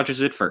DeRozan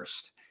touches it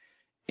first.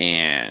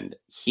 And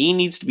he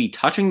needs to be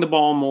touching the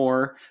ball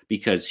more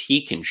because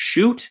he can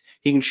shoot.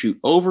 He can shoot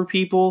over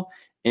people.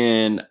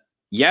 And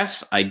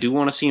yes, I do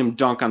want to see him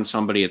dunk on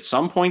somebody at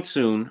some point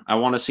soon. I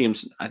want to see him.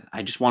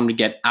 I just want him to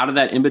get out of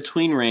that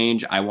in-between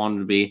range. I want him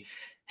to be,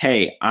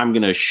 hey, I'm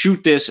going to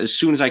shoot this as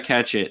soon as I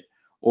catch it.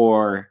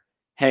 Or,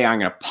 hey, I'm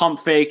going to pump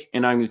fake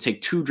and I'm going to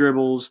take 2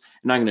 dribbles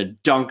and I'm going to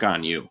dunk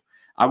on you.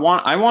 I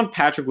want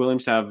Patrick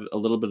Williams to have a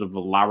little bit of a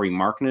Lauri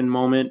Markkanen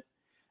moment.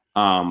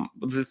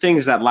 The thing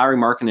is that Lauri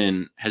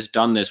Markkanen has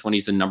done this when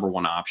he's the number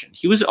one option.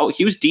 He was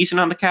decent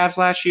on the Cavs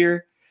last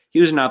year. He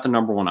was not the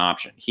number one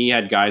option. He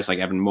had guys like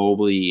Evan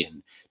Mobley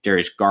and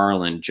Darius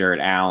Garland, Jarrett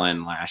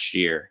Allen last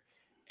year.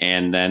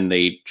 And then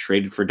they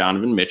traded for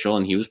Donovan Mitchell,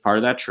 and he was part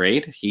of that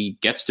trade. He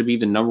gets to be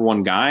the number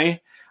one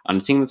guy on a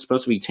team that's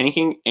supposed to be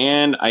tanking.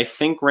 And I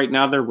think right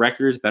now their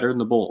record is better than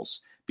the Bulls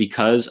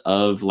because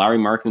of Lauri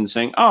Markkanen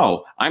saying,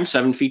 oh, I'm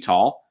 7 feet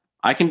tall.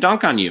 I can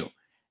dunk on you.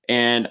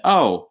 And,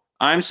 oh,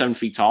 I'm 7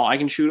 feet tall. I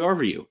can shoot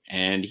over you.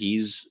 And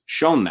he's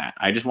shown that.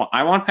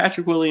 I want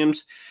Patrick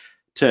Williams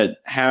to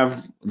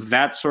have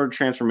that sort of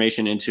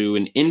transformation into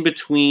an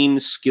in-between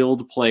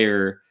skilled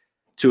player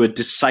to a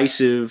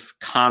decisive,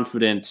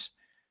 confident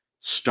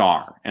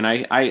star. And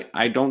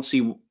I don't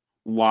see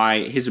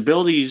why his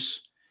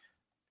abilities,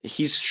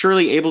 he's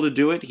surely able to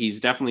do it. He's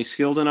definitely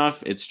skilled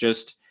enough. It's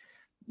just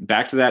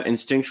back to that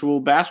instinctual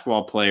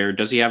basketball player.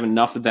 Does he have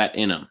enough of that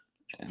in him?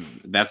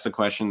 And that's the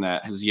question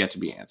that has yet to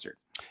be answered.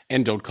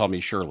 And don't call me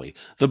Shirley.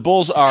 The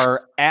Bulls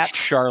are at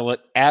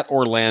Charlotte, at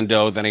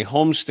Orlando, then a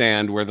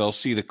homestand where they'll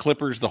see the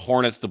Clippers, the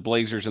Hornets, the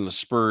Blazers, and the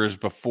Spurs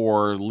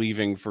before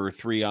leaving for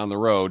 3 on the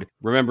road.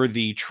 Remember,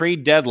 the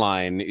trade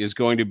deadline is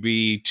going to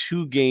be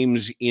 2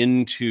 games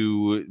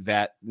into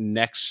that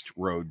next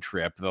road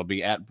trip. They'll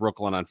be at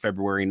Brooklyn on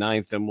February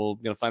 9th, and we'll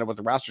find out what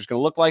the roster is going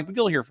to look like. But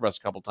you'll hear from us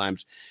a couple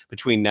times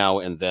between now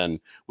and then,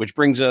 which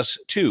brings us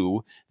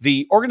to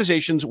the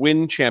Organizations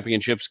Win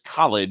Championships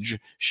College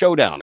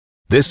Showdown.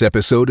 This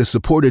episode is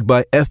supported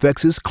by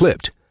FX's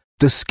Clipped,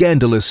 the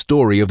scandalous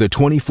story of the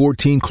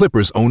 2014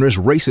 Clippers owner's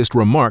racist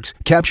remarks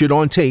captured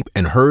on tape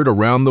and heard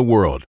around the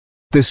world.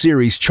 The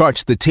series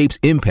charts the tape's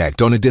impact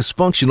on a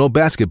dysfunctional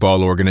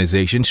basketball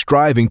organization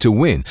striving to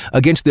win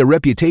against their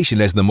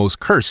reputation as the most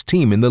cursed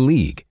team in the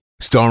league.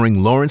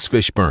 Starring Lawrence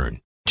Fishburne,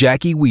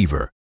 Jackie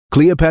Weaver,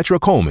 Cleopatra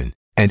Coleman,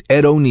 and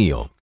Ed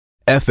O'Neill.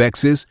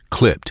 FX's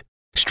Clipped,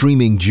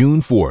 streaming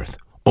June 4th,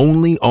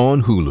 only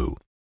on Hulu.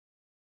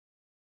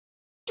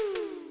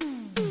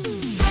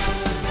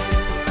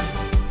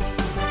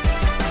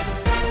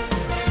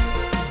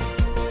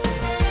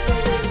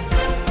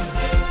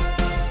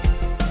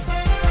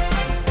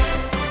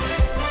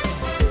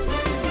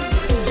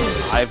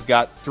 I've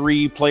got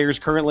 3 players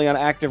currently on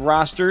active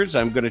rosters.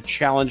 I'm going to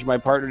challenge my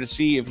partner to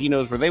see if he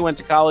knows where they went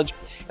to college,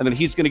 and then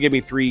he's going to give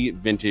me 3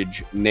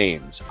 vintage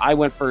names. I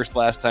went first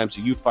last time, so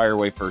you fire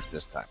away first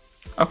this time.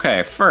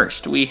 Okay,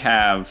 first we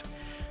have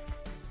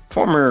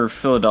former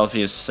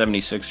Philadelphia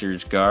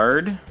 76ers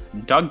guard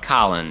Doug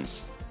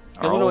Collins.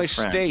 Illinois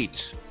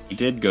State. He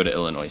did go to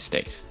Illinois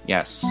State,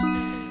 yes.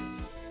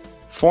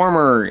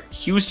 Former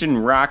Houston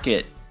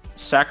Rocket,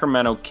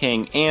 Sacramento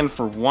King, and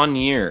for 1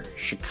 year,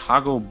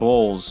 Chicago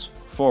Bulls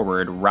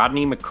forward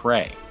Rodney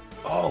McCray.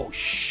 Oh,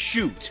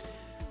 shoot.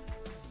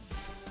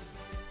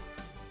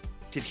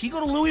 Did he go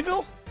to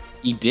Louisville?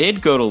 He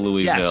did go to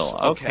Louisville.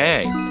 Yes.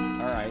 Okay. All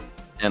right.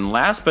 And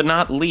last but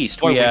not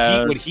least, when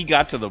he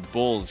got to the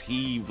Bulls,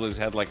 he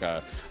had like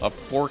a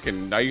fork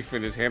and knife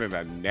in his hand and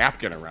a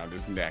napkin around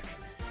his neck.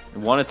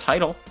 Won a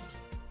title,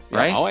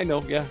 right? Yeah, oh, I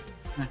know, yeah.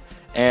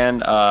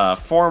 And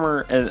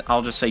former,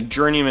 I'll just say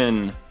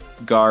journeyman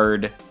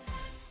guard,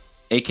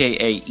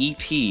 a.k.a.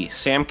 E.T.,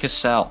 Sam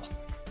Cassell.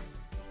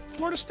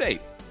 Florida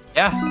State.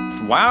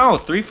 Yeah. Wow,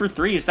 3 for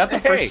 3. Is that the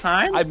first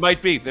time? I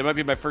might be. They might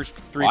be my first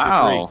 3 for 3.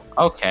 Wow.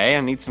 Okay, I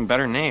need some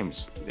better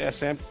names. Yeah,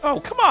 Sam. Oh,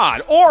 come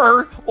on.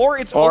 Or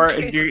it's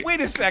okay.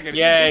 Wait a second.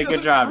 Yay,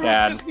 good job,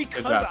 Dad.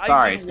 Good job.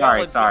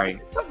 Sorry.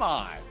 Come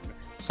on.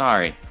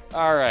 Sorry.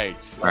 All right.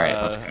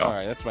 Let's go. All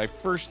right, that's my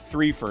first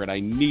 3 for it.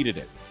 I needed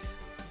it.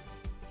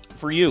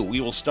 For you,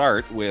 we will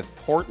start with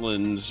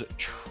Portland's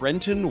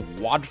Trenton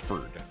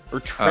Watford. Or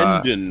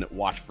Trendon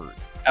Watford.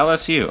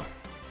 LSU.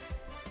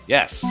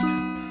 Yes.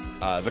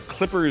 The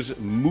Clippers'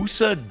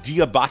 Moussa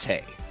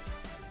Diabate.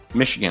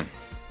 Michigan.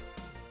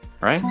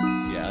 Right?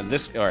 Yeah,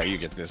 all right, you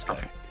get this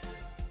guy.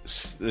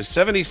 The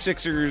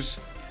 76ers'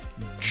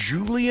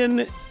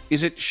 Julian,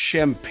 is it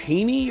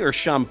Champagny or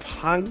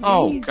Champagne?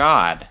 Oh,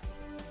 God.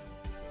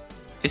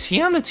 Is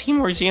he on the team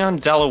or is he on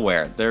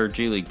Delaware, their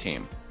G League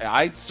team?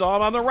 I saw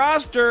him on the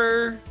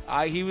roster.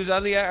 I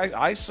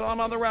saw him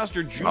on the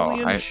roster.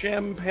 Julian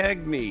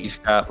Champagny. He's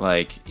got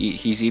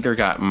he's either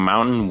got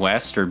Mountain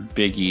West or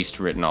Big East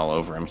written all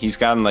over him. He's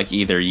gotten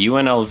either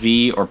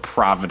UNLV or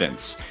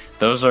Providence.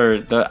 Those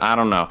are I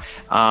don't know.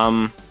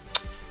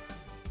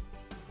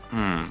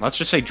 Let's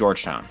just say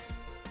Georgetown.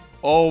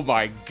 Oh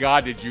my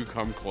God, did you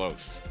come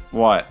close?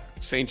 What?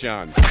 St.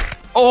 John's.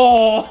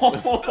 Oh!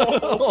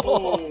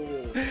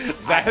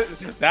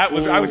 that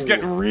was. I was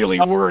getting really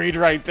worried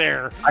right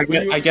there. I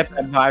get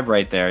that vibe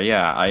right there.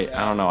 Yeah, I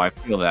don't know. I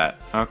feel that.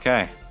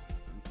 Okay.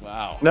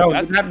 Wow. No,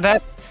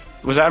 that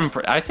was that.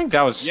 I think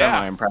that was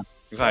semi-impressive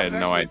because I had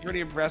no idea.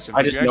 Pretty impressive.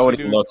 I just know what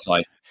he looks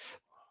like.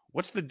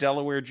 What's the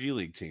Delaware G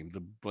League team?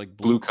 The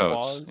Blue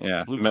Coats.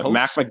 Yeah,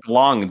 Mac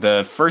McClung,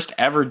 the first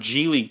ever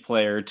G League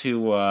player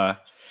to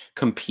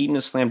compete in a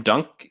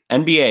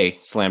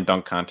NBA slam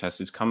dunk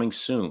contest. It's coming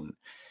soon.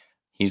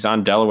 He's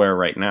on Delaware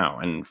right now,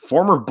 and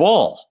former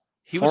Bull.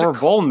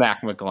 Bull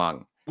Mac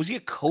McClung. Was he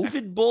a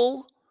COVID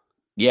Bull?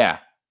 Yeah.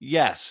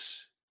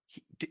 Yes.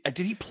 Did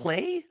he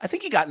play? I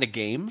think he got in a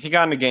game. He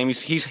got in a game.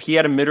 He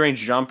had a mid-range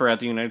jumper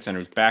at the United Center.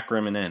 It was back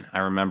rim and in. I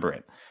remember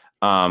it.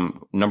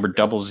 Number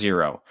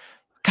 00.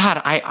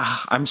 God,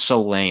 I'm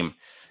so lame.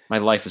 My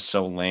life is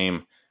so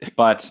lame.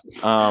 But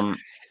I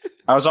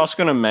was also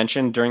going to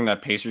mention during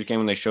that Pacers game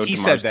when they showed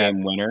DeMar's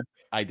game winner.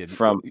 I didn't.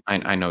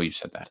 I know you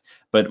said that.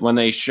 But when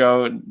they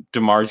showed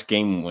DeMar's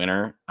game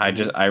winner,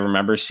 I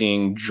remember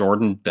seeing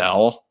Jordan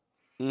Bell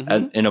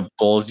in a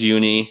Bulls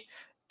uni.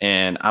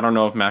 And I don't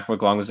know if Mac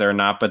McClung was there or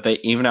not, but they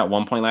even at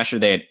one point last year,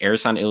 they had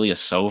Ersan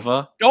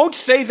Ilyasova. Don't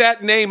say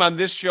that name on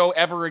this show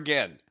ever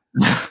again.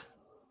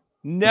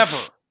 Never.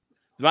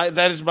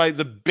 That is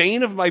the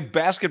bane of my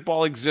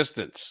basketball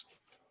existence.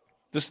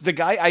 The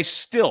guy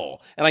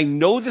and I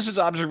know this is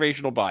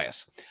observational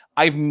bias.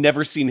 I've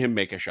never seen him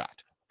make a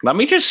shot. Let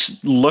me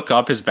just look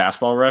up his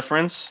basketball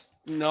reference.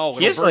 No,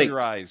 it'll burn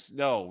your eyes.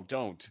 No,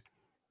 don't.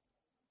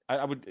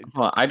 I would.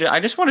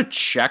 I just want to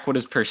check what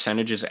his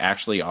percentages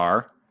actually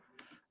are.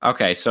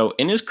 Okay, so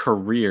in his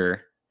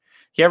career,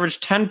 he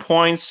averaged 10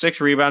 points, 6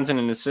 rebounds, and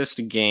an assist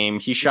a game.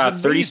 He shot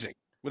 30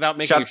 without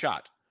making a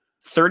shot.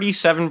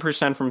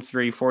 37% from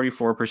 3,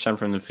 44%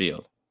 from the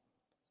field,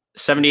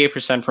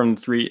 78%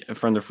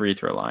 from the free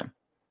throw line.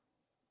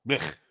 He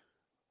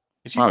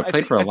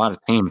played for a lot of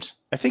teams.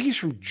 I think he's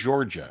from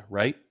Georgia,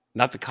 right?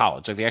 Not the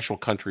college, like the actual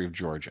country of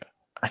Georgia.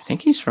 I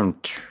think he's from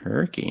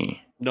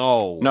Turkey.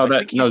 No,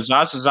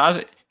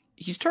 Zaza.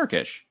 He's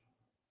Turkish.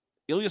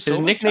 His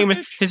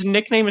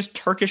nickname is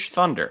Turkish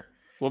Thunder.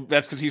 Well,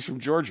 that's because he's from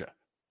Georgia.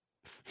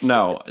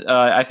 No,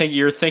 I think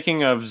you're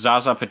thinking of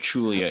Zaza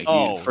Pachulia.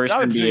 First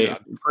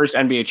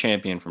NBA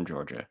champion from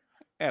Georgia.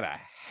 And a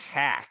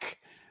hack.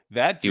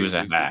 He was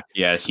a hack.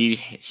 Yeah, he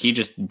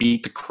just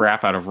beat the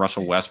crap out of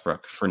Russell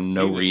Westbrook for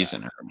no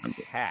reason. I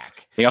remember.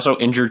 Hack. He also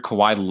injured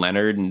Kawhi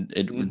Leonard, and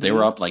they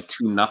were up like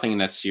 2-0 in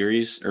that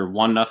series, or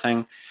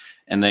 1-0,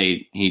 and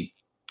he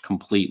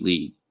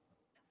completely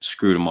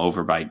screwed him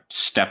over by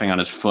stepping on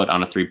his foot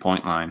on a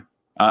 3-point line,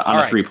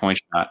 a 3-point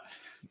shot.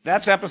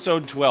 That's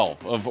episode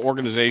 12 of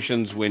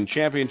Organizations Win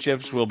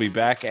Championships. We'll be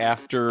back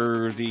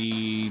after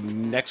the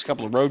next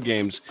couple of road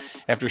games.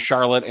 After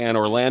Charlotte and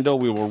Orlando,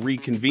 we will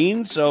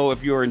reconvene. So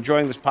if you're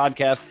enjoying this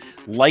podcast,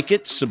 like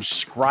it,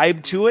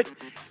 subscribe to it,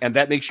 and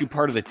that makes you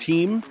part of the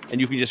team, and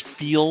you can just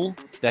feel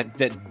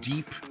that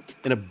deep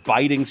and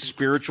abiding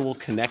spiritual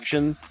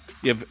connection.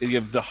 You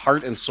have the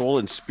heart and soul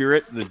and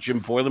spirit that Jim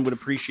Boylan would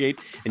appreciate,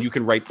 and you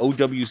can write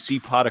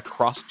OWC Pod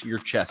across to your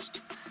chest.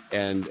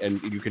 And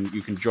you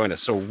can join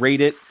us. So rate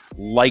it,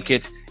 like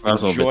it, that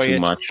was a little bit too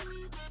much.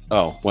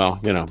 Oh, well,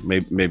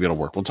 maybe it'll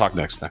work. We'll talk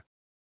next time.